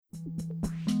Hi,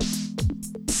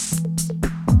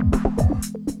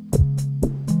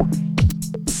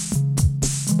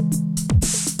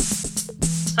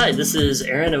 this is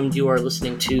Aaron, and you are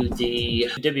listening to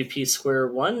the WP Square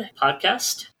One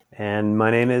podcast. And my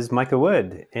name is Micah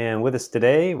Wood, and with us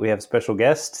today we have a special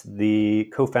guest,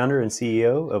 the co-founder and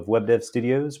CEO of WebDev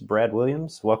Studios, Brad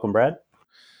Williams. Welcome, Brad.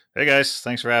 Hey guys,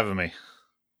 thanks for having me.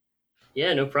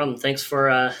 Yeah, no problem. Thanks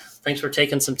for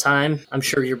taking some time. I'm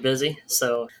sure you're busy,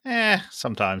 so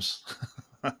Sometimes.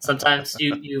 sometimes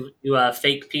you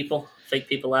fake people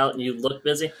out, and you look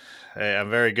busy. Hey, I'm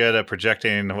very good at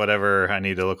projecting whatever I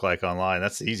need to look like online.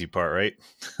 That's the easy part, right?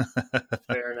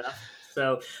 Fair enough.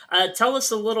 So tell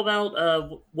us a little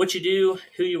about what you do,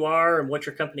 who you are, and what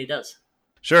your company does.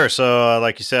 Sure. So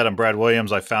like you said, I'm Brad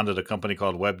Williams. I founded a company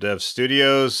called WebDev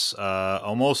Studios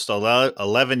almost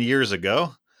 11 years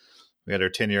ago. We had our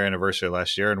 10-year anniversary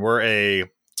last year, and we're a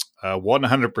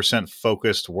 100%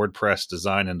 focused WordPress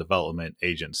design and development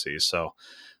agency. So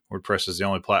WordPress is the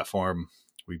only platform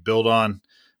we build on.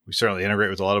 We certainly integrate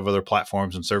with a lot of other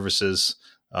platforms and services,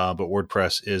 but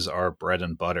WordPress is our bread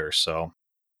and butter. So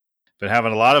been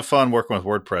having a lot of fun working with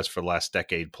WordPress for the last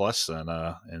decade plus,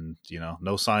 and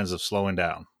no signs of slowing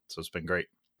down. So it's been great.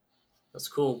 That's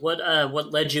cool.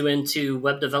 What led you into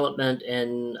web development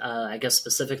and I guess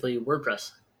specifically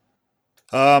WordPress?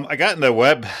 I got into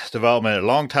web development a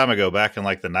long time ago, back in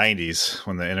like the 90s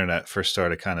when the internet first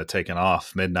started kind of taking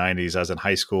off. Mid 90s, I was in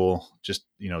high school, just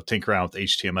tinker around with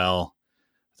HTML.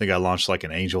 I think I launched like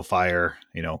an Angel Fire,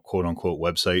 quote unquote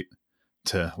website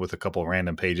with a couple of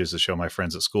random pages to show my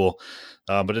friends at school.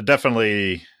 But it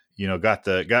definitely,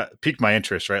 piqued my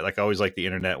interest, right? Like I always liked the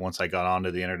internet. Once I got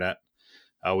onto the internet,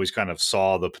 I always kind of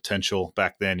saw the potential.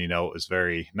 Back then, it was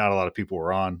not a lot of people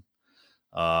were on.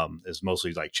 It's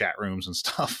mostly like chat rooms and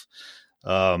stuff.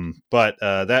 But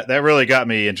that really got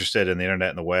me interested in the internet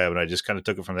and the web. And I just kind of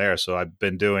took it from there. So I've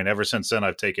been doing, ever since then,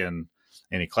 I've taken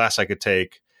any class I could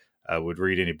take. I would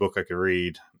read any book I could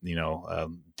read,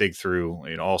 dig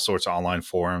through all sorts of online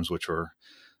forums, which were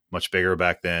much bigger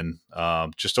back then,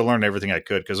 just to learn everything I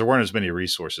could, because there weren't as many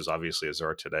resources, obviously, as there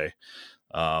are today.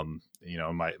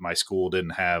 My school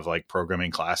didn't have like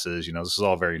programming classes. This is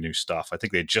all very new stuff. I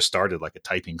think they just started like a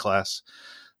typing class,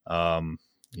 around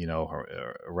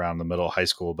the middle of high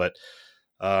school. But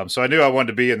so I knew I wanted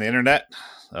to be in the internet.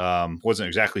 Wasn't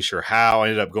exactly sure how. I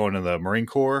ended up going to the Marine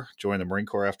Corps, joined the Marine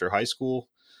Corps after high school.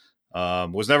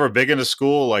 Was never big into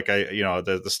school. Like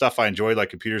the stuff I enjoyed, like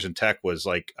computers and tech, was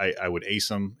like, I would ace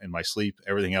them in my sleep.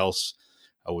 Everything else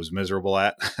I was miserable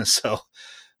at. So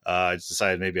I just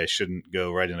decided maybe I shouldn't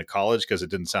go right into college because it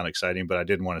didn't sound exciting, but I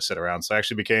didn't want to sit around. So I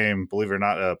actually became, believe it or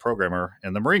not, a programmer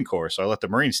in the Marine Corps. So I let the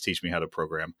Marines teach me how to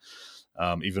program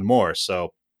even more.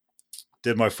 So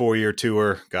did my 4-year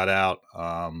tour, got out,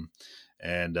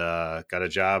 and got a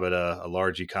job at a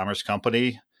large e-commerce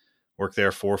company. Worked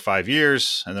there 4 or 5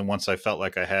 years, and then once I felt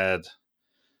like I had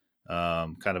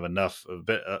kind of enough,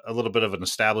 a little bit of an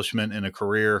establishment in a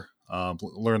career,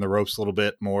 learned the ropes a little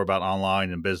bit more about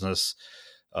online and business,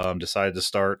 decided to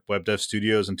start WebDev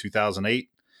Studios in 2008.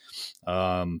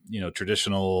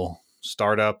 Traditional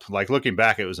startup. Like looking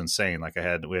back, it was insane. Like we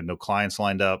had no clients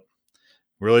lined up,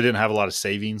 really didn't have a lot of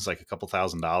savings, like a couple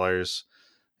 $1,000s,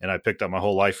 and I picked up my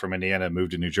whole life from Indiana,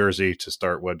 moved to New Jersey to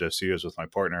start WebDev Studios with my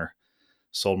partner.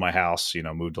 Sold my house,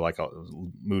 moved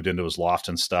into his loft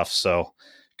and stuff. So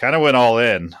kind of went all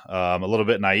in, a little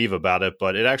bit naive about it,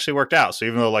 but it actually worked out. So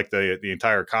even though like the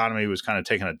entire economy was kind of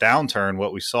taking a downturn,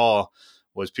 what we saw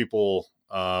was people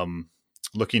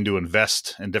looking to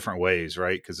invest in different ways,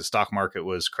 right? Because the stock market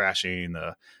was crashing,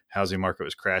 the housing market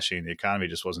was crashing, the economy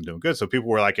just wasn't doing good. So people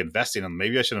were like investing in,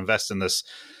 maybe I should invest in this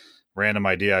random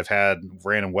idea I've had,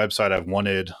 random website I've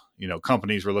wanted.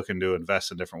 Companies were looking to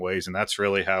invest in different ways. And that's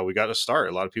really how we got to start.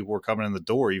 A lot of people were coming in the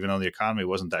door, even though the economy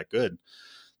wasn't that good.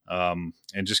 And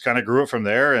just kind of grew it from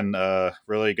there, and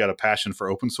really got a passion for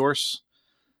open source.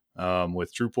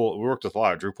 With Drupal, we worked with a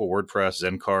lot of Drupal, WordPress,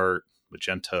 Zencart,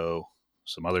 Magento,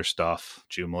 some other stuff,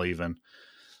 Joomla even.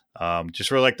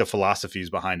 Just really like the philosophies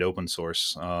behind open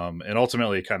source, and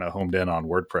ultimately kind of homed in on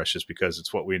WordPress just because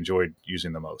it's what we enjoyed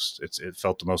using the most. It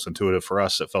felt the most intuitive for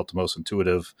us. It felt the most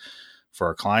intuitive for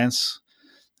our clients.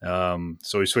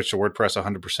 So we switched to WordPress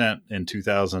 100% in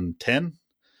 2010,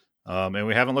 and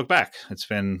we haven't looked back. It's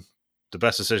been the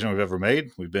best decision we've ever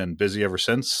made. We've been busy ever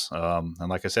since, and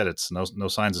like I said, it's no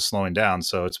signs of slowing down.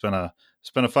 So it's been a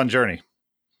fun journey.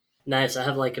 Nice. I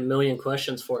have like a million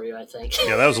questions for you, I think.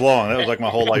 Yeah, that was long. That was like my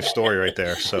whole life story right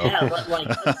there. So yeah, but like,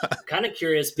 kind of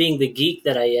curious, being the geek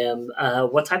that I am,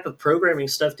 what type of programming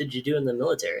stuff did you do in the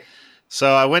military?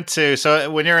 So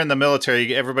when you're in the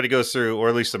military, everybody goes through, or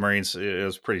at least the Marines, it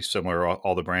was pretty similar,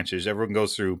 all the branches. Everyone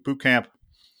goes through boot camp.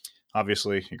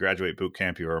 Obviously, you graduate boot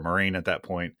camp, you're a Marine at that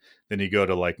point. Then you go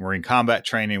to like Marine combat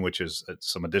training, which is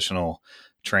some additional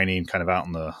training kind of out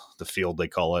in the field, they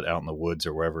call it, out in the woods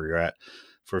or wherever you're at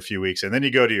for a few weeks. And then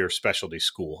you go to your specialty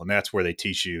school, and that's where they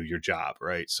teach you your job,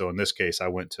 right? So in this case, I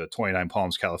went to 29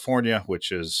 Palms, California,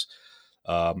 which is,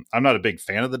 I'm not a big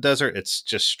fan of the desert. It's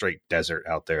just straight desert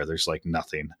out there. There's like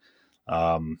nothing.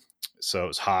 So it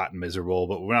was hot and miserable,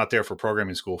 but we went out there for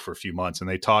programming school for a few months, and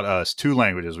they taught us two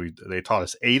languages. They taught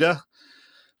us Ada,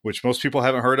 which most people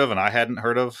haven't heard of, and I hadn't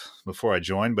heard of before I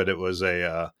joined, but it was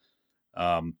a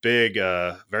big,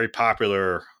 very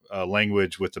popular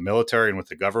language with the military and with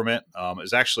the government.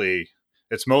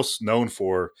 It's most known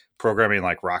for programming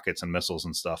like rockets and missiles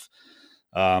and stuff.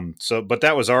 But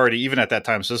that was already, even at that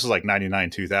time, so this is like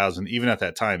 99, 2000, even at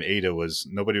that time, Ada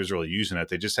nobody was really using it.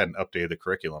 They just hadn't updated the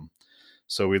curriculum.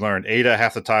 So we learned Ada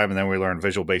half the time, and then we learned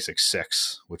Visual Basic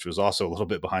 6, which was also a little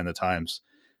bit behind the times,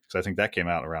 because I think that came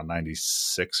out around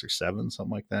 96 or 7,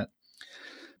 something like that.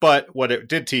 But what it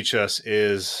did teach us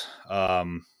is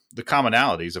the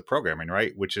commonalities of programming,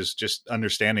 right? Which is just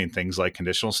understanding things like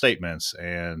conditional statements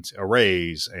and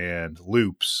arrays and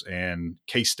loops and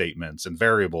case statements and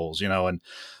variables, and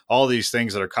all these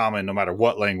things that are common no matter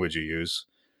what language you use.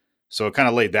 So it kind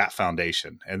of laid that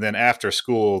foundation. And then after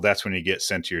school, that's when you get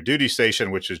sent to your duty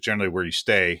station, which is generally where you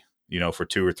stay, for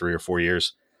 2 or 3 or 4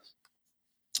 years.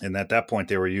 And at that point,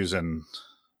 they were using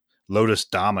Lotus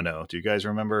Domino. Do you guys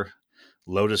remember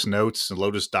Lotus Notes and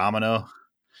Lotus Domino?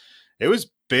 It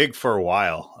was big for a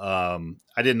while.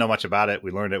 I didn't know much about it.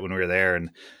 We learned it when we were there, and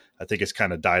I think it's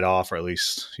kind of died off, or at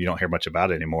least you don't hear much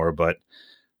about it anymore. But,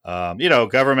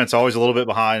 government's always a little bit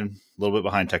behind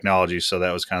technology. So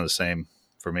that was kind of the same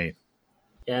for me.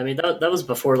 Yeah, I mean, that was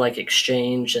before like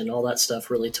Exchange and all that stuff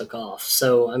really took off.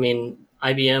 So, I mean,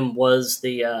 IBM was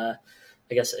the, I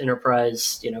guess,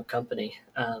 enterprise, company.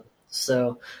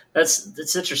 So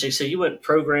that's interesting. So you went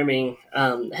programming.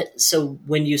 So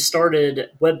when you started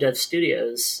Web Dev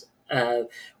Studios,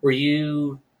 were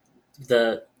you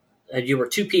you were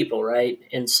 2 people, right?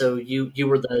 And so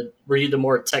were you the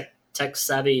more tech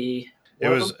savvy? It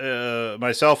was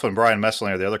myself and Brian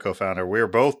Messlinger, the other co-founder. We were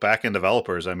both back-end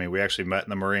developers. I mean, we actually met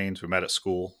in the Marines. We met at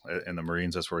school in the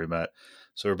Marines. That's where we met.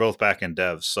 So we're both back-end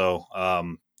devs. So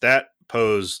that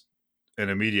posed an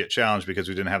immediate challenge because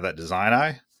we didn't have that design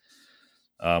eye.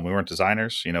 We weren't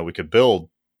designers. We could build.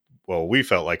 Well, we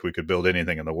felt like we could build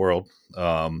anything in the world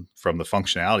from the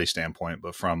functionality standpoint,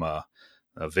 but from a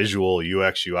visual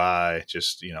UX UI,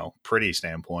 just, pretty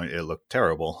standpoint, it looked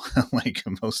terrible like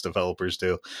most developers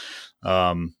do.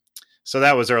 So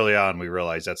that was early on. We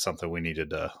realized that's something we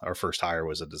needed. Our first hire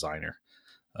was a designer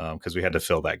because we had to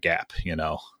fill that gap, and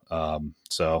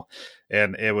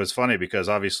it was funny because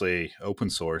obviously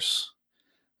open source,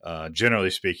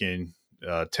 generally speaking,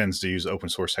 tends to use open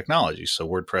source technology. So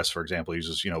WordPress, for example,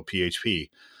 uses, PHP.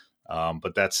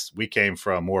 But we came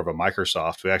from more of a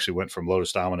Microsoft. We actually went from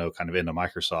Lotus Domino kind of into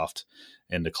Microsoft,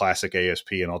 into classic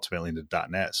ASP, and ultimately into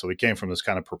 .NET. So we came from this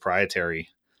kind of proprietary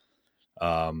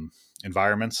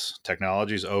environments,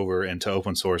 technologies, over into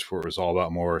open source, where it was all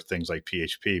about more things like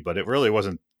PHP. But it really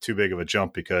wasn't too big of a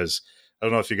jump because I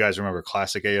don't know if you guys remember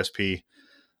classic ASP.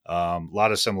 A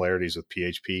lot of similarities with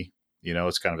PHP.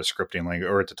 It's kind of a scripting language,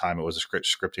 or at the time it was a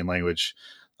scripting language.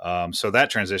 So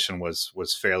that transition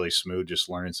was fairly smooth, just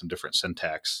learning some different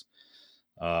syntax.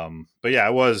 But yeah,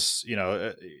 it was,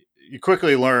 you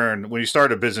quickly learn when you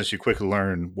start a business, you quickly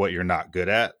learn what you're not good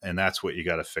at. And that's what you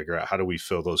got to figure out. How do we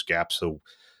fill those gaps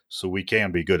so we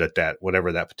can be good at that,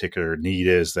 whatever that particular need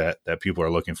is that people are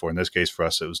looking for. In this case, for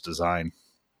us, it was design.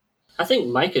 I think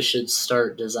Micah should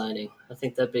start designing. I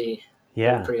think that'd be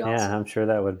pretty awesome. Yeah, I'm sure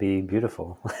that would be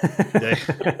beautiful.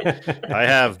 I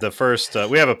have the first,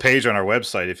 we have a page on our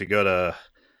website. If you go to,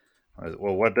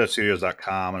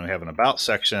 webdevstudios.com, and we have an about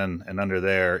section, and under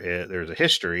there, there's a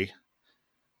history,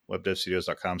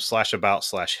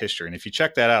 webdevstudios.com/about/history. And if you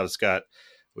check that out,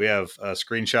 we have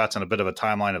screenshots and a bit of a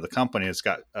timeline of the company. It's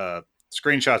got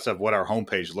screenshots of what our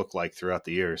homepage looked like throughout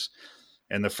the years.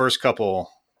 And the first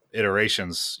couple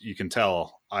iterations, you can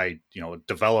tell a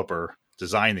developer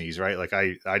design these, right? Like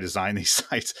I designed these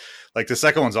sites. Like the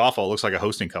second one's awful. It looks like a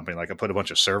hosting company. Like I put a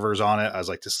bunch of servers on it. I was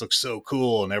like, this looks so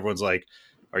cool. And everyone's like,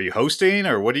 are you hosting,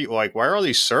 or what do you like? Why are all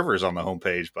these servers on the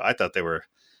homepage? But I thought they were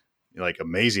like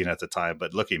amazing at the time.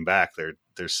 But looking back,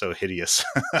 they're so hideous.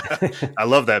 I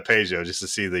love that page though, just to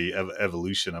see the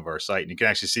evolution of our site. And you can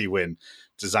actually see when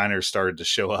designers started to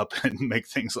show up and make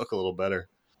things look a little better.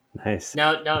 Nice.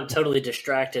 Now I'm totally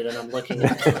distracted and I'm looking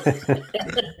at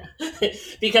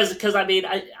because I mean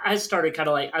I started kind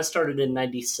of like I started in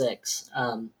 '96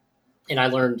 and I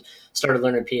started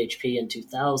learning PHP in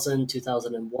 2000,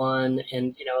 2001,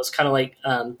 and you know it was kind of like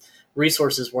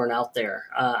resources weren't out there.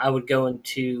 I'd go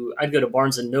to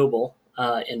Barnes and Noble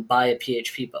and buy a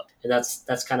PHP book, and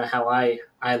that's kind of how I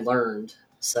learned.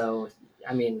 So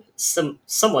I mean,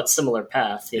 somewhat similar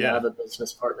path. You know, I have a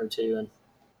business partner too, and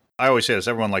I always say this: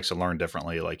 everyone likes to learn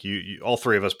differently. Like all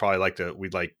three of us probably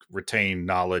we'd retain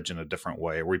knowledge in a different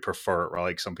way. We prefer it. Right?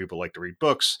 Like some people like to read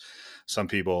books. Some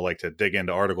people like to dig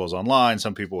into articles online.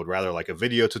 Some people would rather like a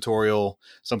video tutorial.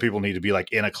 Some people need to be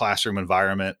like in a classroom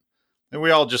environment. And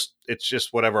it's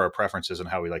just whatever our preferences and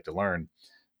how we like to learn.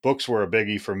 Books were a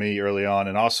biggie for me early on.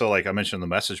 And also, like I mentioned, the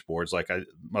message boards, when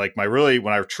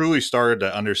I truly started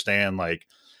to understand like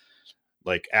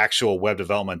actual web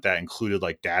development that included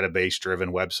like database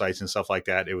driven websites and stuff like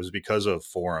that, it was because of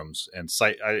forums and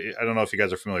site. I don't know if you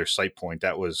guys are familiar with SitePoint.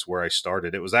 That was where I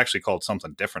started. It was actually called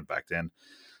something different back then.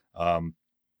 I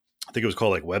think it was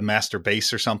called like Webmaster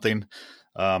Base or something.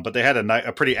 But they had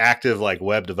a pretty active like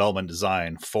web development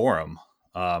design forum.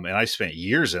 And I spent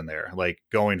years in there, like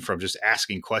going from just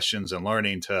asking questions and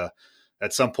learning to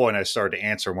at some point I started to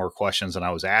answer more questions than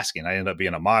I was asking. I ended up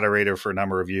being a moderator for a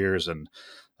number of years and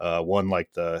won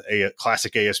like the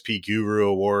Classic ASP Guru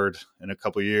Award in a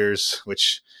couple of years,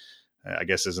 which I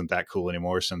guess isn't that cool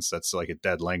anymore since that's like a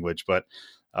dead language. But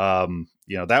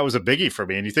that was a biggie for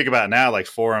me. And you think about it now, like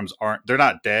forums they're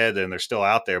not dead and they're still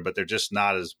out there, but they're just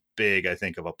not as big, I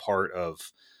think, of a part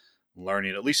of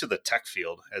learning, at least in the tech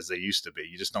field, as they used to be.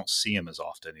 You just don't see them as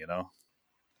often,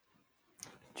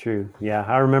 True. Yeah.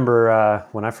 I remember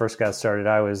when I first got started,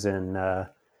 I was in the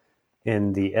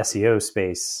SEO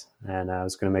space and I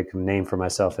was going to make a name for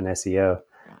myself in SEO.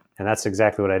 And that's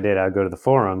exactly what I did. I would go to the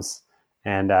forums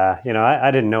and,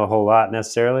 I didn't know a whole lot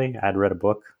necessarily. I'd read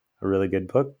a really good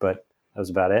book, but that was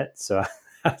about it. So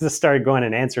I just started going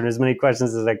and answering as many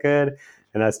questions as I could.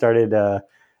 And I started,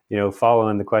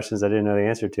 following the questions I didn't know the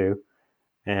answer to.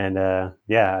 And I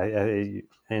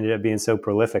ended up being so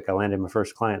prolific. I landed my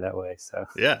first client that way. So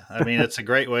yeah, I mean, it's a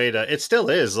great way it still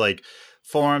is like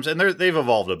forums, and they've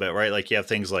evolved a bit, right? Like you have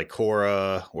things like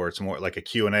Quora where it's more like a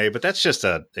Q&A, but that's just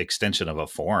an extension of a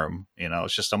forum.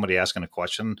 It's just somebody asking a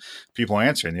question, people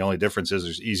answering. The only difference is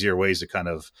there's easier ways to kind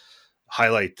of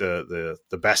highlight the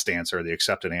best answer, the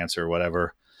accepted answer, or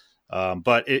whatever.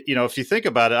 But if you think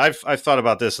about it, I've thought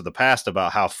about this in the past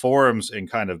about how forums and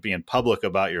kind of being public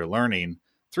about your learning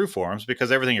through forums,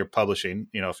 because everything you're publishing,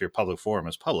 if your public forum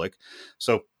is public.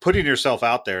 So putting yourself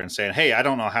out there and saying, hey, I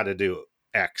don't know how to do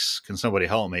X. Can somebody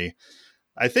help me?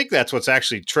 I think that's what's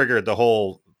actually triggered the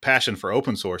whole passion for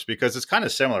open source, because it's kind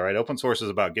of similar, right? Open source is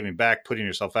about giving back, putting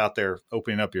yourself out there,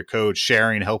 opening up your code,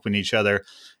 sharing, helping each other.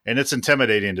 And it's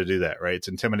intimidating to do that, right? It's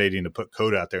intimidating to put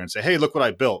code out there and say, hey, look what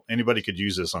I built. Anybody could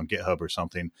use this on GitHub or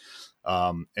something.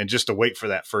 And just to wait for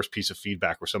that first piece of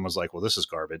feedback where someone's like, well, this is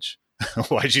garbage.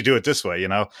 Why'd you do it this way?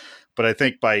 But I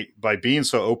think by being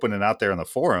so open and out there in the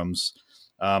forums,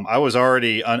 I was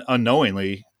already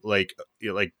unknowingly like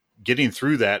getting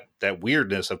through that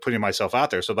weirdness of putting myself out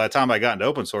there. So by the time I got into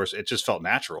open source, it just felt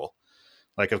natural.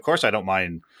 Like, of course, I don't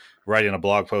mind writing a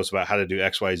blog post about how to do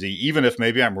XYZ, even if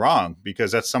maybe I'm wrong,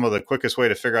 because that's some of the quickest way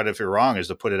to figure out if you're wrong is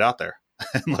to put it out there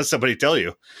and let somebody tell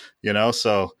you,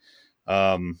 So,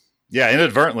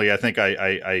 inadvertently, I think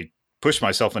I pushed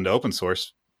myself into open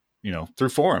source, through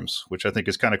forums, which I think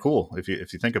is kind of cool if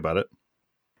you think about it.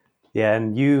 Yeah.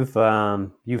 And you've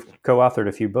co-authored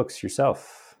a few books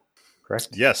yourself, correct?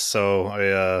 Yes. So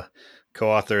I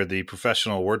co-authored the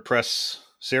Professional WordPress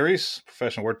series,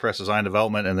 Professional WordPress Design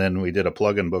Development, and then we did a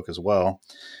plugin book as well.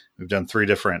 We've done 3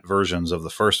 different versions of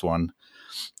the first one,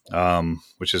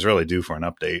 which is really due for an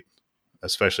update,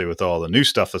 especially with all the new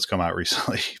stuff that's come out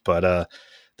recently. But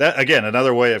that, again,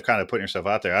 another way of kind of putting yourself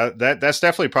out there. That's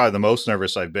definitely probably the most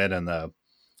nervous I've been in the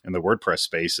WordPress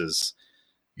space is,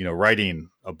 writing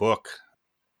a book.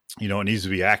 It needs to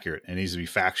be accurate. It needs to be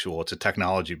factual. It's a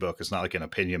technology book. It's not like an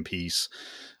opinion piece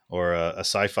or a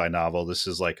sci-fi novel. This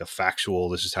is like a factual,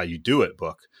 this is how you do it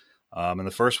book. And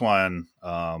the first one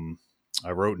I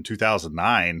wrote in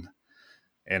 2009.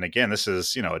 And again, this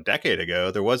is, a decade ago.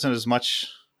 There wasn't as much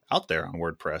out there on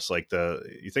WordPress. Like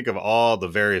you think of all the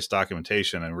various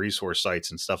documentation and resource sites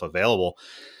and stuff available.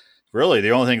 Really,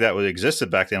 the only thing that existed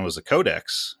back then was the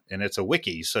codex, and it's a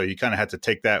wiki. So you kind of had to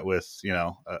take that with,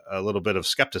 a little bit of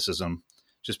skepticism.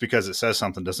 Just because it says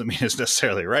something doesn't mean it's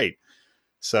necessarily right.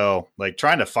 So like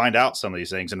trying to find out some of these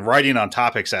things and writing on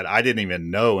topics that I didn't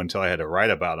even know until I had to write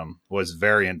about them was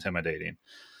very intimidating.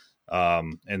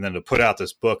 And then to put out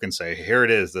this book and say, here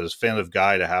it is, the definitive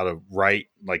guide to how to write,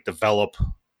 like develop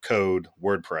code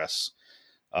WordPress,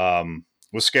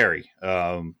 was scary.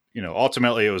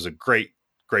 Ultimately it was a great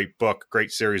book,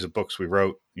 great series of books we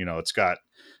wrote.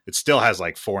 It still has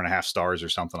like 4.5 stars or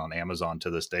something on Amazon to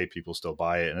this day. People still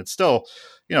buy it. And it's still,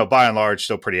 by and large,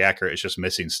 still pretty accurate. It's just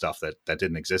missing stuff that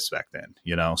didn't exist back then,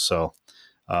 So,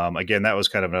 again, that was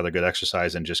kind of another good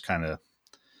exercise in just kind of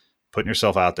putting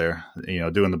yourself out there,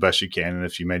 doing the best you can. And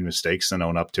if you made mistakes, then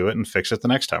own up to it and fix it the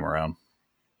next time around.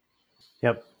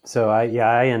 Yep. So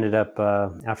I ended up,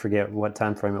 I forget what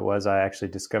time frame it was. I actually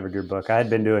discovered your book. I had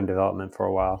been doing development for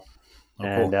a while,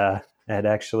 and had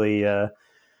actually,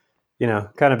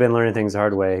 kind of been learning things the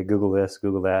hard way. Google this,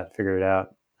 Google that, figure it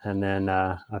out. And then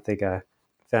I think I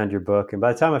found your book. And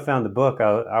by the time I found the book,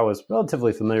 I was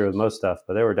relatively familiar with most stuff,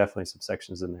 but there were definitely some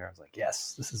sections in there. I was like,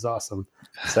 yes, this is awesome.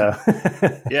 So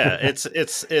yeah,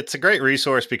 it's a great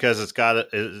resource because it's got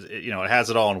it has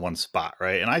it all in one spot.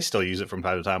 Right. And I still use it from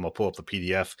time to time. I'll pull up the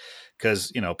PDF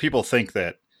because, people think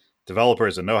that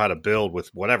developers that know how to build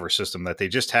with whatever system, that they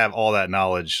just have all that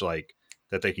knowledge, like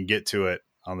that they can get to it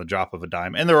on the drop of a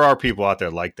dime. And there are people out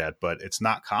there like that, but it's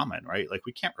not common, right? Like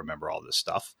we can't remember all this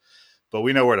stuff, but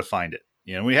we know where to find it.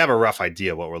 We have a rough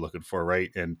idea of what we're looking for, right?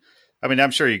 And I mean,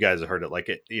 I'm sure you guys have heard it. Like,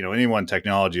 anyone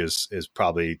technology is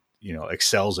probably,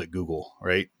 excels at Google,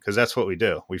 right? Because that's what we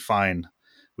do. We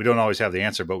don't always have the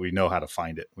answer, but we know how to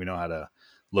find it. We know how to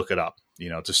look it up,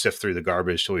 to sift through the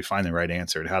garbage till we find the right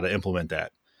answer and how to implement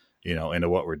that, into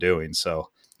what we're doing.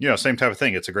 So, same type of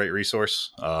thing. It's a great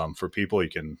resource for people. You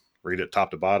can read it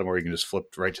top to bottom, or you can just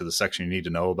flip right to the section you need to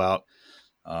know about.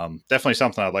 Definitely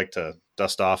something I'd like to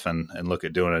dust off and look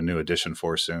at doing a new edition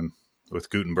for soon with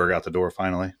Gutenberg out the door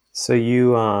finally. So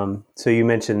you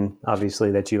mentioned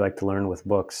obviously that you like to learn with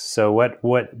books. So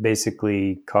what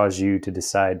basically caused you to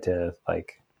decide to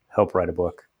like help write a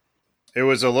book? It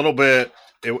was a little bit,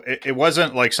 it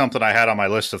wasn't like something I had on my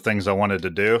list of things I wanted to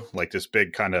do, like this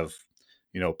big kind of,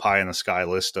 pie in the sky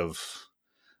list of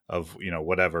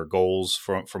whatever goals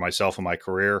for myself and my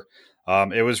career.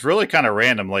 It was really kind of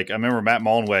random. Like I remember Matt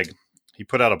Mullenweg, he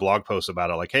put out a blog post about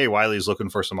it. Like, hey, Wiley's looking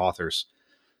for some authors.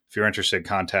 If you're interested,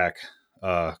 contact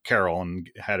Carol, and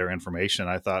had her information.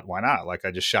 I thought, why not? Like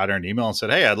I just shot her an email and said,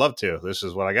 hey, I'd love to. This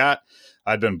is what I got.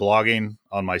 I'd been blogging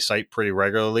on my site pretty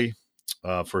regularly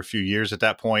for a few years at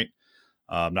that point.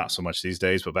 Not so much these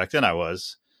days, but back then I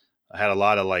was. I had a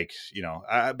lot of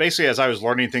basically as I was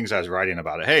learning things, I was writing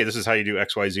about it. Hey, this is how you do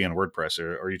X, Y, Z in WordPress.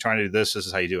 Or are you trying to do this? This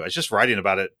is how you do it. I was just writing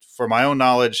about it for my own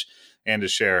knowledge and to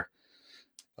share.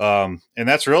 And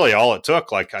that's really all it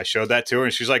took. Like I showed that to her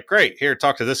and she's like, great, here,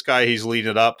 talk to this guy. He's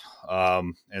leading it up.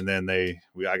 And then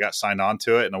I got signed on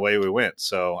to it and away we went.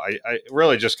 So I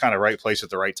really just kind of right place at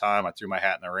the right time. I threw my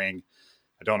hat in the ring.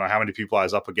 I don't know how many people I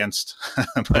was up against,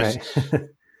 but right.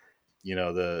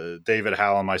 The David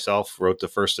Howell and myself wrote the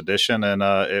first edition and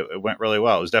it went really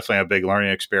well. It was definitely a big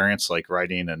learning experience, like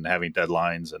writing and having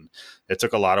deadlines. And it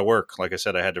took a lot of work. Like I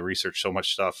said, I had to research so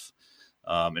much stuff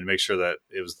and make sure that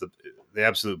it was the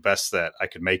absolute best that I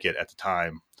could make it at the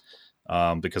time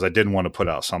because I didn't want to put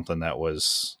out something that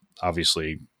was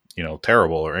obviously,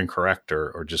 terrible or incorrect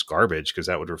or just garbage because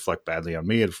that would reflect badly on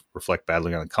me. It'd reflect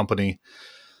badly on the company.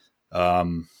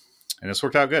 And it's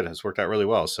worked out good. It's worked out really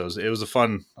well. So it was a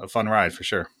fun ride for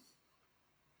sure.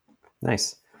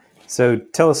 Nice. So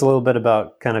tell us a little bit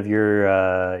about kind of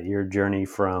your journey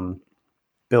from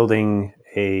building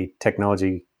a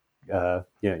technology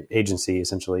agency,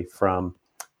 essentially, from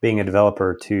being a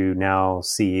developer to now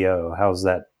CEO. How's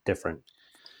that different?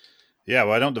 Yeah,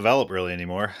 well, I don't develop really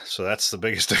anymore, so that's the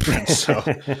biggest difference. So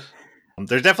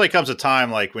there definitely comes a time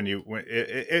like when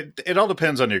it all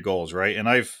depends on your goals, right? And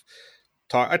I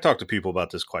talk to people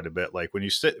about this quite a bit. Like when you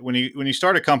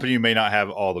start a company, you may not have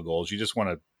all the goals. You just want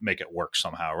to make it work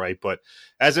somehow, right? But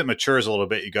as it matures a little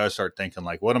bit, you got to start thinking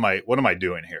like, what am I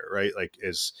doing here, right? Like,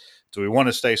 do we want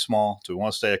to stay small? Do we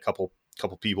want to stay a couple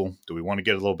people? Do we want to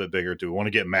get a little bit bigger? Do we want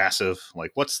to get massive?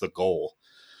 Like, what's the goal?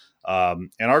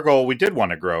 And our goal, we did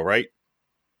want to grow, right?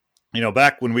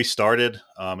 Back when we started,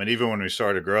 and even when we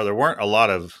started to grow, there weren't a lot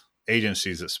of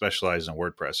agencies that specialized in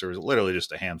WordPress. There was literally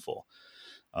just a handful.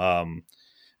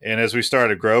 And as we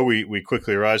started to grow, we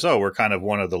quickly realized, we're kind of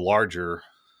one of the larger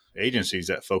agencies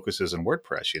that focuses on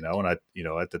WordPress, and I,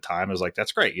 at the time I was like,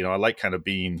 that's great. I like kind of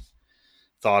being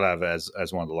thought of as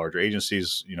one of the larger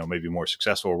agencies, maybe more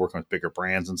successful. We're working with bigger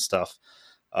brands and stuff.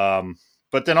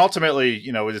 But then ultimately,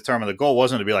 we determined the goal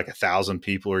wasn't to be like 1,000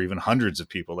 people or even hundreds of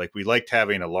people. Like we liked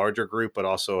having a larger group, but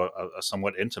also a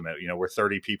somewhat intimate, we're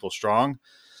 30 people strong.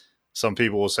 Some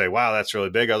people will say, wow, that's really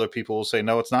big. Other people will say,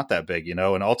 no, it's not that big, and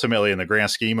ultimately in the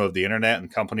grand scheme of the internet and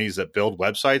companies that build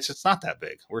websites, it's not that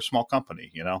big. We're a small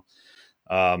company,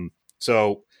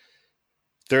 So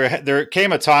there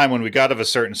came a time when we got of a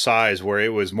certain size where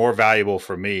it was more valuable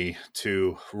for me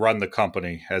to run the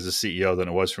company as a CEO than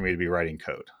it was for me to be writing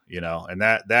code, and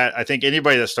that I think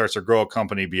anybody that starts to grow a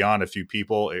company beyond a few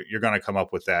people, you're going to come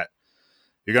up with that.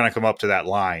 You're going to come up to that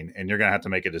line and you're going to have to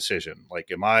make a decision. Like,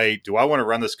 do I want to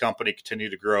run this company, continue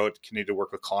to grow it, continue to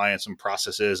work with clients and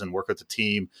processes and work with the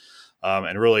team,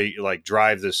 and really like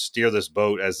steer this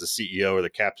boat as the CEO or the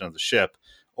captain of the ship?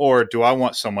 Or do I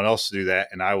want someone else to do that?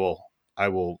 And I will,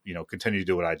 continue to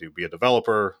do what I do, be a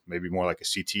developer, maybe more like a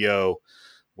CTO,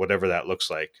 whatever that looks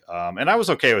like. And I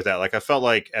was okay with that. Like, I felt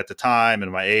like at the time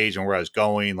and my age and where I was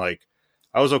going, like,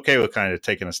 I was okay with kind of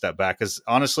taking a step back, because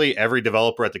honestly, every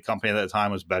developer at the company at that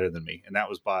time was better than me. And that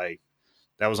was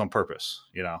on purpose.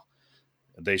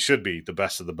 They should be the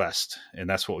best of the best. And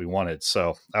that's what we wanted.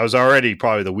 So I was already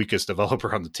probably the weakest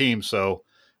developer on the team. So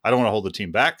I don't want to hold the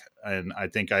team back. And I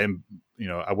think I am,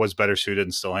 I was better suited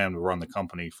and still am to run the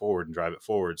company forward and drive it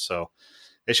forward. So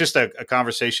it's just a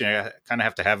conversation you kind of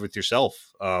have to have with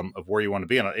yourself, of where you want to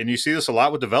be. And you see this a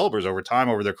lot with developers over time,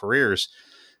 over their careers.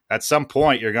 At some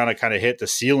point, you're going to kind of hit the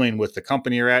ceiling with the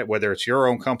company you're at, whether it's your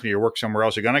own company or work somewhere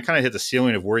else. You're going to kind of hit the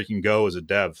ceiling of where you can go as a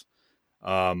dev.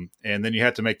 And then you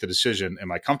have to make the decision,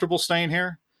 am I comfortable staying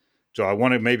here? Do I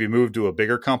want to maybe move to a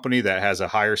bigger company that has a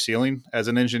higher ceiling as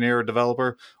an engineer or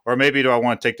developer? Or maybe do I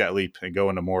want to take that leap and go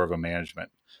into more of a the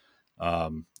management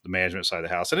side of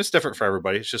the house? And it's different for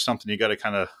everybody. It's just something you got to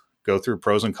kind of go through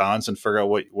pros and cons and figure out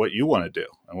what you want to do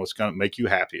and what's going to make you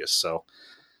happiest. So,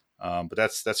 but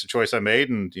that's a choice I made,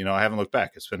 and I haven't looked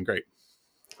back. It's been great.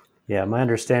 Yeah, my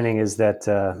understanding is that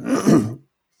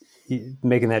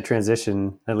making that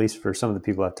transition, at least for some of the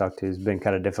people I've talked to, has been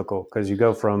kind of difficult, because you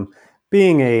go from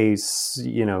being a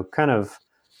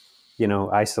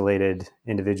isolated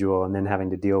individual and then having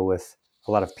to deal with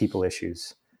a lot of people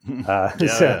issues.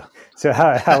 So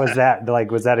how was that? Like,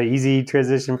 was that an easy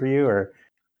transition for you, or?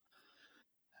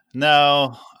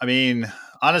 No, I mean,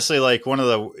 honestly, like is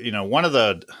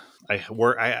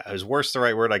worse the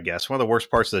right word? I guess one of the worst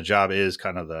parts of the job is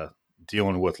kind of the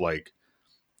dealing with like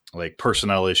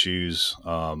personnel issues,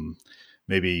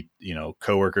 maybe,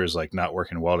 coworkers like not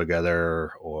working well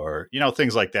together, or,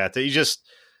 things like that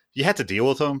you have to deal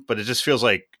with them, but it just feels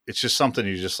like it's just something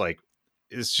you just like,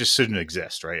 it just shouldn't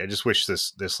exist. Right. I just wish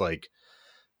this like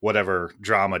whatever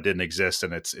drama didn't exist,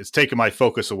 and it's taken my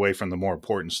focus away from the more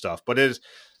important stuff. But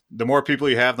the more people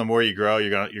you have, the more you grow,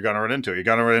 you're gonna run into it. You're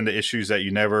gonna run into issues that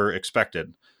you never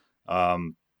expected.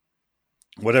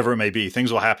 Whatever it may be,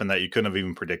 things will happen that you couldn't have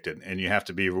even predicted, and you have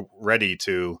to be ready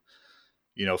to,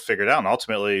 figure it out. And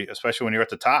ultimately, especially when you're at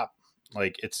the top,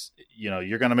 like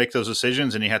you're going to make those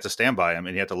decisions, and you have to stand by them,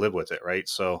 and you have to live with it. Right.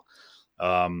 So,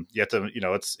 you have to,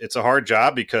 it's a hard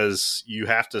job, because you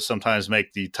have to sometimes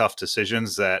make the tough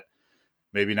decisions that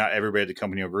maybe not everybody at the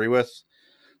company will agree with.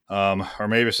 Or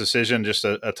maybe it's a decision, just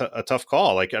a tough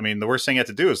call. Like, I mean, the worst thing you have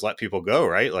to do is let people go,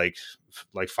 right? Like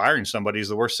firing somebody is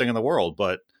the worst thing in the world.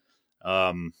 But,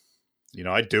 I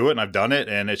do it, and I've done it,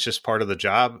 and it's just part of the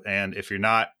job. And if you're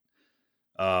not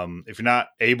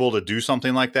able to do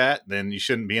something like that, then you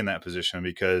shouldn't be in that position,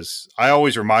 because I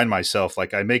always remind myself,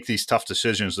 like, I make these tough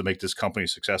decisions to make this company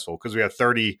successful, because we have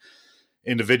 30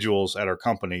 individuals at our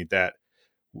company that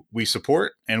we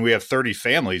support, and we have 30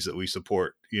 families that we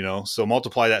support, so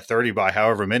multiply that 30 by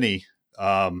however many.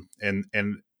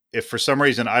 And if for some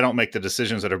reason I don't make the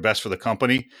decisions that are best for the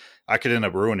company, I could end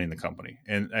up ruining the company.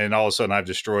 And all of a sudden I've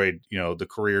destroyed, the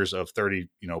careers of 30,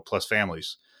 plus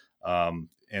families. And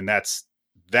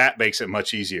that makes it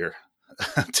much easier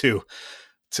to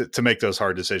make those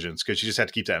hard decisions, because you just have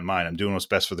to keep that in mind. I'm doing what's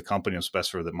best for the company, what's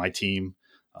best for my team,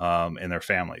 and their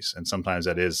families. And sometimes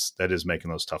that is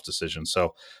making those tough decisions.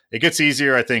 So it gets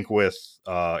easier, I think, with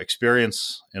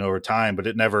experience and over time, but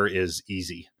it never is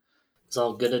easy. It's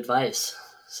all good advice.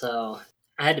 So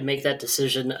I had to make that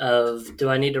decision of,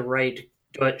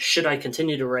 should I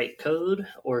continue to write code,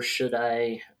 or should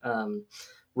I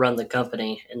run the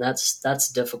company? And that's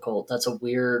difficult. That's a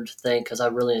weird thing, because I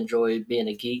really enjoy being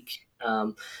a geek.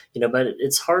 But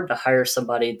it's hard to hire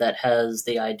somebody that has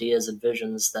the ideas and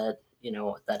visions that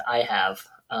I have.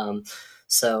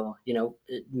 So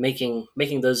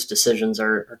making those decisions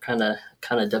are kind of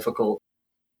difficult.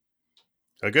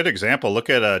 A good example, look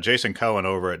at Jason Cohen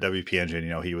over at WP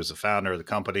Engine. He was the founder of the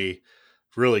company.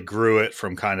 really grew it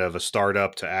from kind of a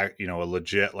startup to a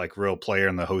legit like real player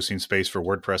in the hosting space for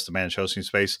WordPress, the managed hosting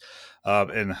space.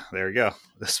 And there you go,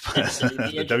 the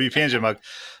WP Engine mug.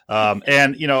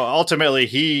 And ultimately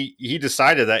he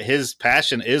decided that his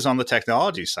passion is on the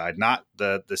technology side, not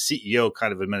the CEO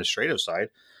kind of administrative side,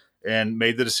 and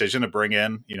made the decision to bring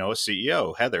in a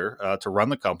CEO, Heather, to run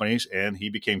the companies, and he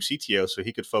became CTO so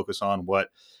he could focus on what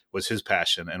was his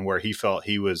passion and where he felt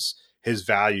his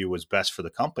value was best for the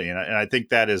company. And I think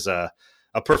that is a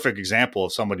perfect example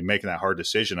of somebody making that hard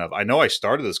decision of, I know I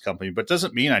started this company, but it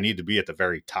doesn't mean I need to be at the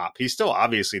very top. He's still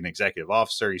obviously an executive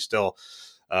officer. He's still,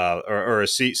 or a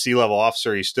C-level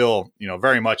officer. He's still,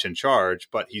 very much in charge,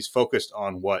 but he's focused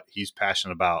on what he's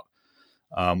passionate about,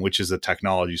 which is the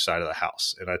technology side of the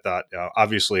house. And I thought,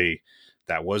 obviously,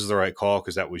 that was the right call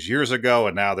because that was years ago,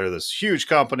 and now they're this huge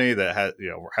company that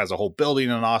has a whole building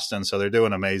in Austin, so they're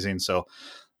doing amazing. So,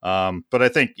 but I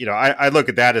think I look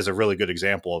at that as a really good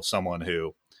example of someone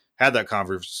who had that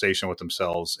conversation with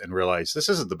themselves and realized this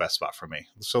isn't the best spot for me.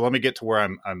 So let me get to where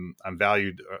I'm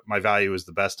valued. My value is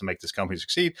the best to make this company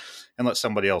succeed, and let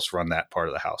somebody else run that part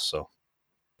of the house. So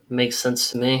makes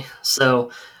sense to me.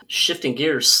 So shifting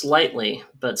gears slightly,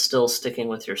 but still sticking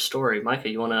with your story, Micah,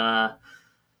 you want to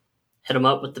hit them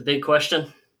up with the big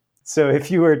question? So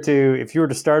if you were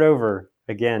to start over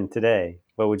again today,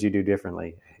 what would you do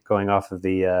differently? Going off of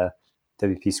the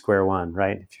WP square one,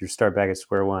 right? If you start back at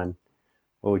square one,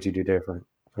 what would you do different?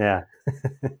 Yeah.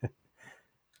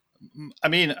 I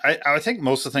mean, I think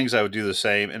most of the things I would do the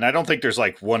same. And I don't think there's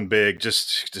like one big,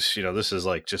 just this is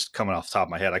like just coming off the top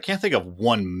of my head. I can't think of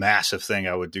one massive thing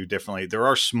I would do differently. There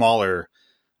are smaller,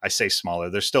 I say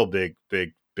smaller, there's still big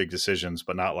decisions,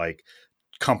 but not like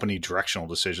company directional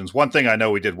decisions. One thing I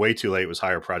know we did way too late was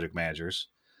hire project managers.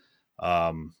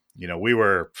 We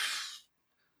were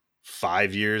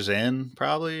 5 years in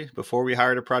probably before we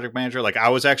hired a project manager. Like I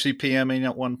was actually PMing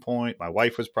at one point. My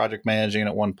wife was project managing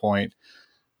at one point.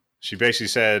 She basically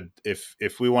said,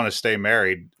 if we want to stay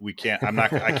married, I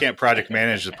can't project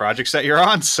manage the projects that you're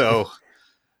on. So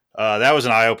that was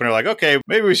an eye opener. Like, okay,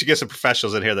 maybe we should get some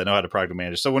professionals in here that know how to project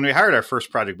manage. So when we hired our first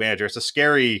project manager, it's a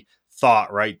scary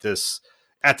thought, right? This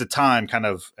at the time, kind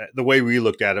of the way we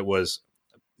looked at it was,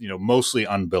 mostly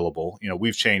unbillable.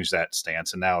 We've changed that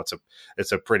stance, and now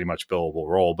it's a pretty much billable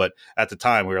role. But at the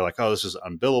time, we were like, oh, this is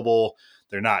unbillable.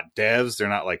 They're not devs. They're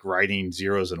not like writing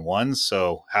zeros and ones.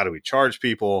 So how do we charge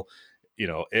people?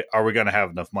 Are we going to have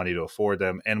enough money to afford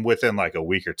them? And within like a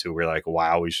week or two, we're like,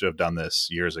 wow, we should have done this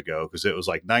years ago, because it was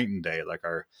like night and day. Like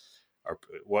our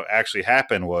what actually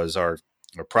happened was our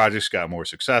projects got more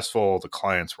successful. The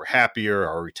clients were happier.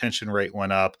 Our retention rate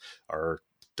went up. Our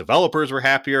developers were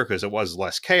happier because it was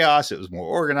less chaos. It was more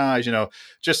organized.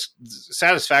 Just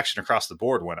satisfaction across the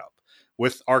board went up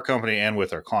with our company and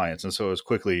with our clients. And so it was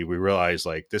quickly, we realized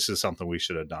like, this is something we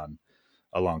should have done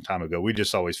a long time ago. We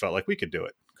just always felt like we could do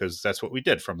it because that's what we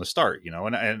did from the start,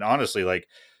 and honestly, like,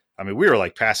 I mean, we were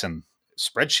like passing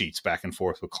spreadsheets back and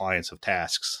forth with clients of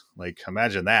tasks. Like,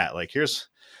 imagine that. Like, here's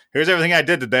everything I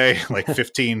did today, like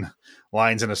 15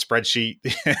 lines in a spreadsheet,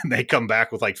 and they come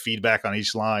back with like feedback on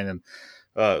each line. And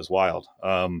it was wild.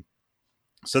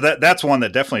 So that's one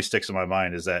that definitely sticks in my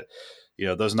mind, is that,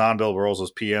 those non-billable roles,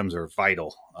 those PMs are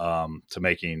vital to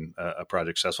making a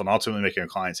project successful and ultimately making your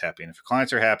clients happy. And if your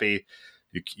clients are happy,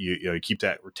 you keep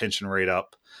that retention rate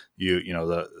up.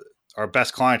 Our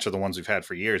best clients are the ones we've had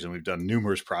for years, and we've done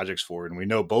numerous projects for, and we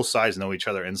know both sides know each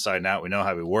other inside and out. We know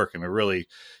how we work, and we really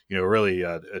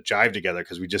jive together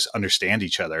because we just understand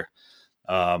each other.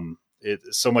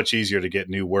 It's so much easier to get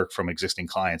new work from existing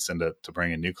clients than to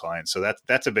bring in new clients. So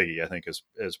that's a biggie, I think,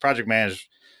 is project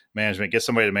management. Get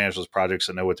somebody to manage those projects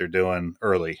and know what they're doing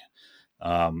early.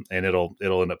 And it'll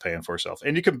end up paying for itself.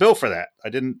 And you can bill for that. I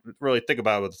didn't really think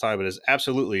about it at the time, but it's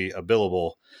absolutely a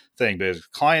billable thing, because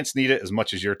clients need it as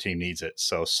much as your team needs it.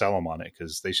 So sell them on it,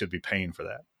 because they should be paying for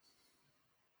that.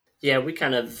 Yeah, we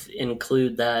kind of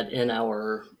include that in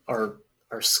our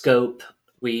scope.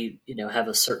 We, have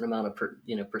a certain amount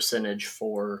of, percentage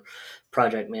for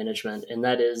project management. And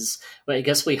that is, well, I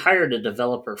guess we hired a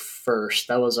developer first.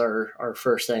 That was our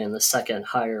first thing. And the second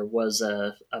hire was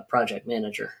a project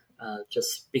manager.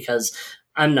 Just because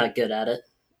I'm not good at it.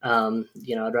 I'd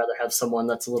rather have someone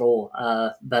that's a little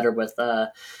better with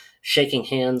shaking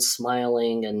hands,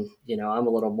 smiling, and, I'm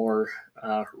a little more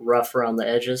rough around the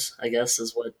edges, I guess,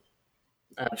 is what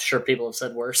I'm sure people have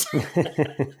said worse.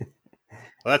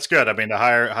 Well, that's good. I mean, to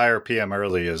hire PM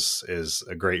early is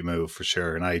a great move for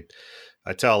sure. And I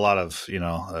tell a lot of,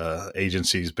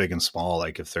 agencies, big and small,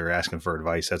 like if they're asking for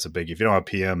advice, that's a big, if you don't have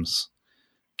PMs,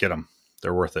 get them.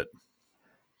 They're worth it.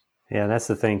 Yeah, that's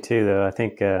the thing too, though. I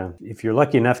think if you're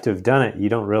lucky enough to have done it, you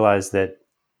don't realize that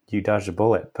you dodged a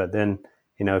bullet. But then,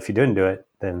 if you didn't do it,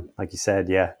 then like you said,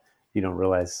 yeah, you don't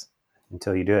realize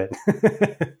until you do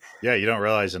it. Yeah, you don't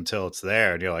realize until it's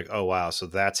there, and you're like, oh wow, so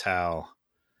that's how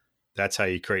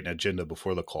you create an agenda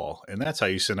before the call, and that's how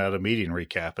you send out a meeting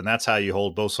recap, and that's how you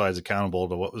hold both sides accountable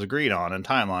to what was agreed on, and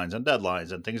timelines and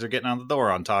deadlines, and things are getting out the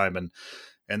door on time,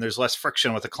 and there's less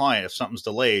friction with the client if something's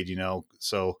delayed,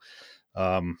 So,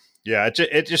 yeah,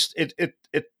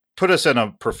 it put us in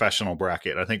a professional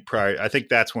bracket. I think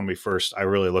that's when I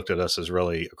really looked at us as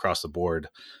really across the board,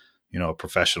 a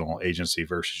professional agency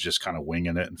versus just kind of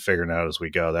winging it and figuring it out as we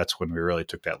go. That's when we really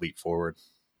took that leap forward.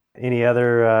 Any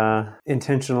other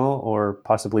intentional or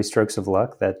possibly strokes of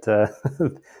luck that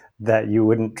that you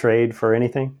wouldn't trade for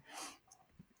anything?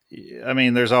 I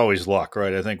mean, there's always luck,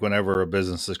 right? I think whenever a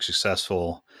business is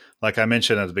successful, like I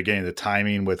mentioned at the beginning, the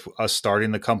timing with us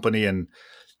starting the company and,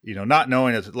 not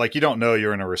knowing it, like you don't know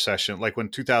you're in a recession. Like when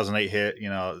 2008 hit,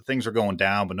 things were going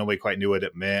down, but nobody quite knew what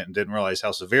it meant and didn't realize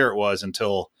how severe it was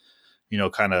until,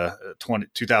 kind of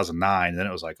 2009. And then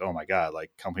it was like, oh my God,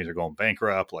 like companies are going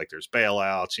bankrupt, like there's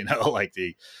bailouts, like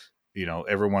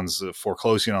everyone's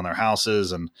foreclosing on their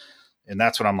houses. And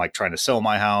that's when I'm like trying to sell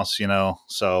my house,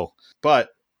 so, but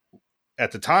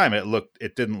at the time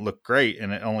it didn't look great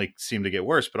and it only seemed to get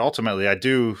worse. But ultimately I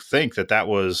do think that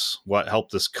was what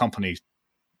helped this company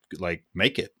like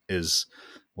make it was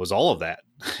all of that,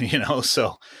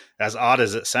 so as odd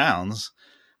as it sounds.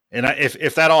 And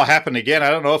if that all happened again, I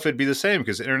don't know if it'd be the same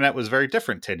because the internet was very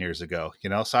different 10 years ago,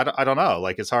 so I don't know.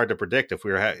 Like it's hard to predict if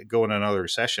we were going another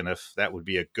recession, if that would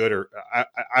be a good or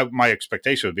my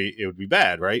expectation would be, it would be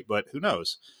bad. Right. But who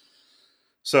knows?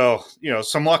 So,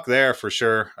 some luck there for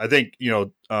sure. I think,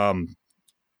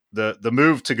 the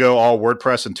move to go all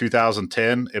WordPress in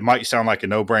 2010, it might sound like a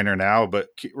no brainer now, but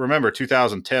remember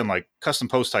 2010, like custom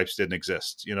post types didn't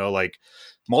exist, like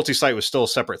multi-site was still a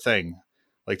separate thing.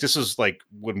 Like this is like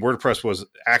when WordPress was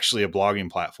actually a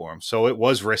blogging platform. So it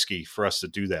was risky for us to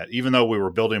do that. Even though we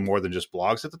were building more than just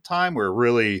blogs at the time, we were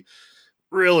really,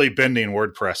 really bending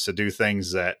WordPress to do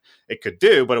things that it could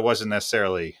do, but it wasn't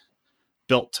necessarily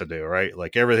built to do, right?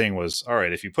 Like everything was, all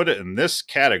right, if you put it in this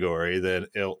category, then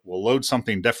it will load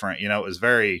something different. It was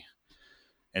very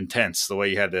intense the way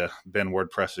you had to bend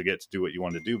WordPress to get to do what you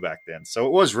wanted to do back then. So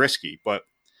it was risky, but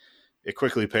it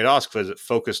quickly paid off because it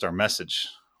focused our message.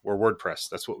 We're WordPress.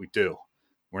 That's what we do.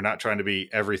 We're not trying to be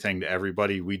everything to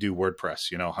everybody. We do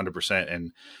WordPress, 100%.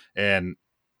 And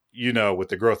with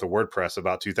the growth of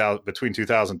WordPress between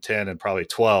 2010 and probably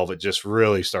 12, it just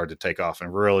really started to take off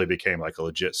and really became like a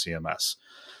legit CMS.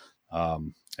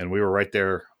 And we were right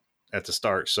there at the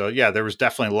start. So yeah, there was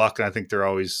definitely luck. And I think there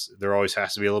always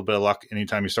has to be a little bit of luck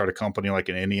anytime you start a company, like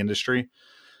in any industry.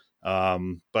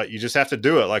 But you just have to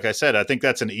do it. Like I said, I think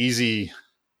that's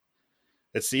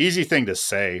it's the easy thing to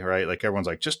say, right? Like everyone's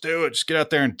like, just do it, just get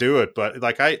out there and do it. But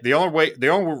like the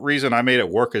only reason I made it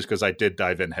work is because I did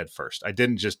dive in head first. I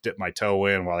didn't just dip my toe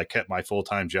in while I kept my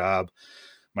full-time job,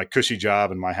 my cushy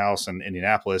job in my house in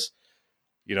Indianapolis.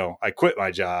 I quit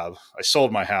my job. I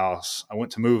sold my house. I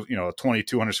went to move, a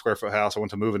 2,200 square foot house. I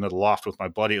went to move into the loft with my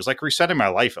buddy. It was like resetting my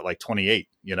life at like 28,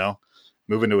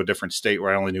 moving to a different state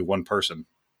where I only knew one person.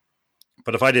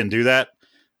 But if I didn't do that,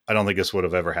 I don't think this would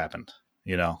have ever happened.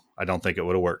 I don't think it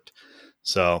would have worked.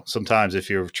 So sometimes if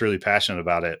you're truly passionate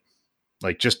about it,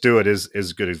 like just do it is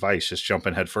good advice. Just jump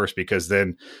in head first, because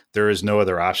then there is no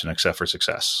other option except for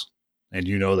success. And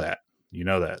that.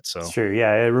 So it's true.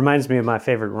 Yeah. It reminds me of my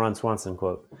favorite Ron Swanson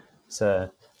quote. So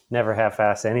never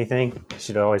half-ass anything. You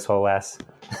should always whole ass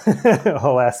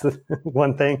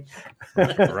one thing.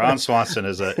 Ron Swanson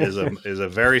is a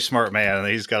very smart man, and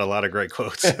he's got a lot of great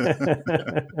quotes.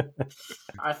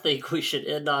 I think we should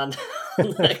end on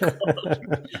that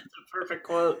quote. It's a perfect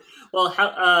quote. Well,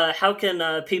 how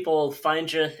can people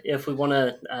find you if we want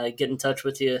to get in touch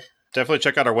with you? Definitely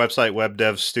check out our website,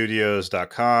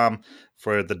 webdevstudios.com.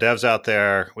 For the devs out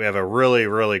there, we have a really,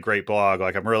 really great blog.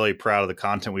 Like I'm really proud of the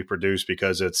content we produce,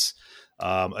 because it's,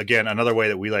 again, another way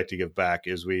that we like to give back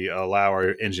is we allow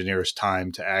our engineers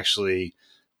time to actually,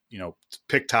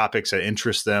 pick topics that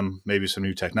interest them, maybe some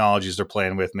new technologies they're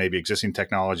playing with, maybe existing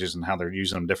technologies and how they're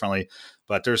using them differently.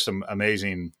 But there's some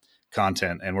amazing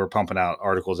content, and we're pumping out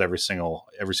articles every single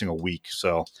week.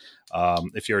 So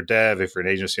if you're a dev, if you're an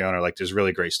agency owner, like there's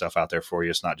really great stuff out there for you.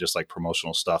 It's not just like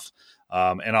promotional stuff.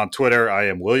 And on Twitter, I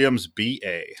am Williams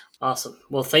BA. Awesome.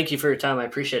 Well, thank you for your time. I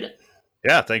appreciate it.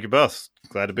 Yeah, thank you both.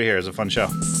 Glad to be here. It was a fun show.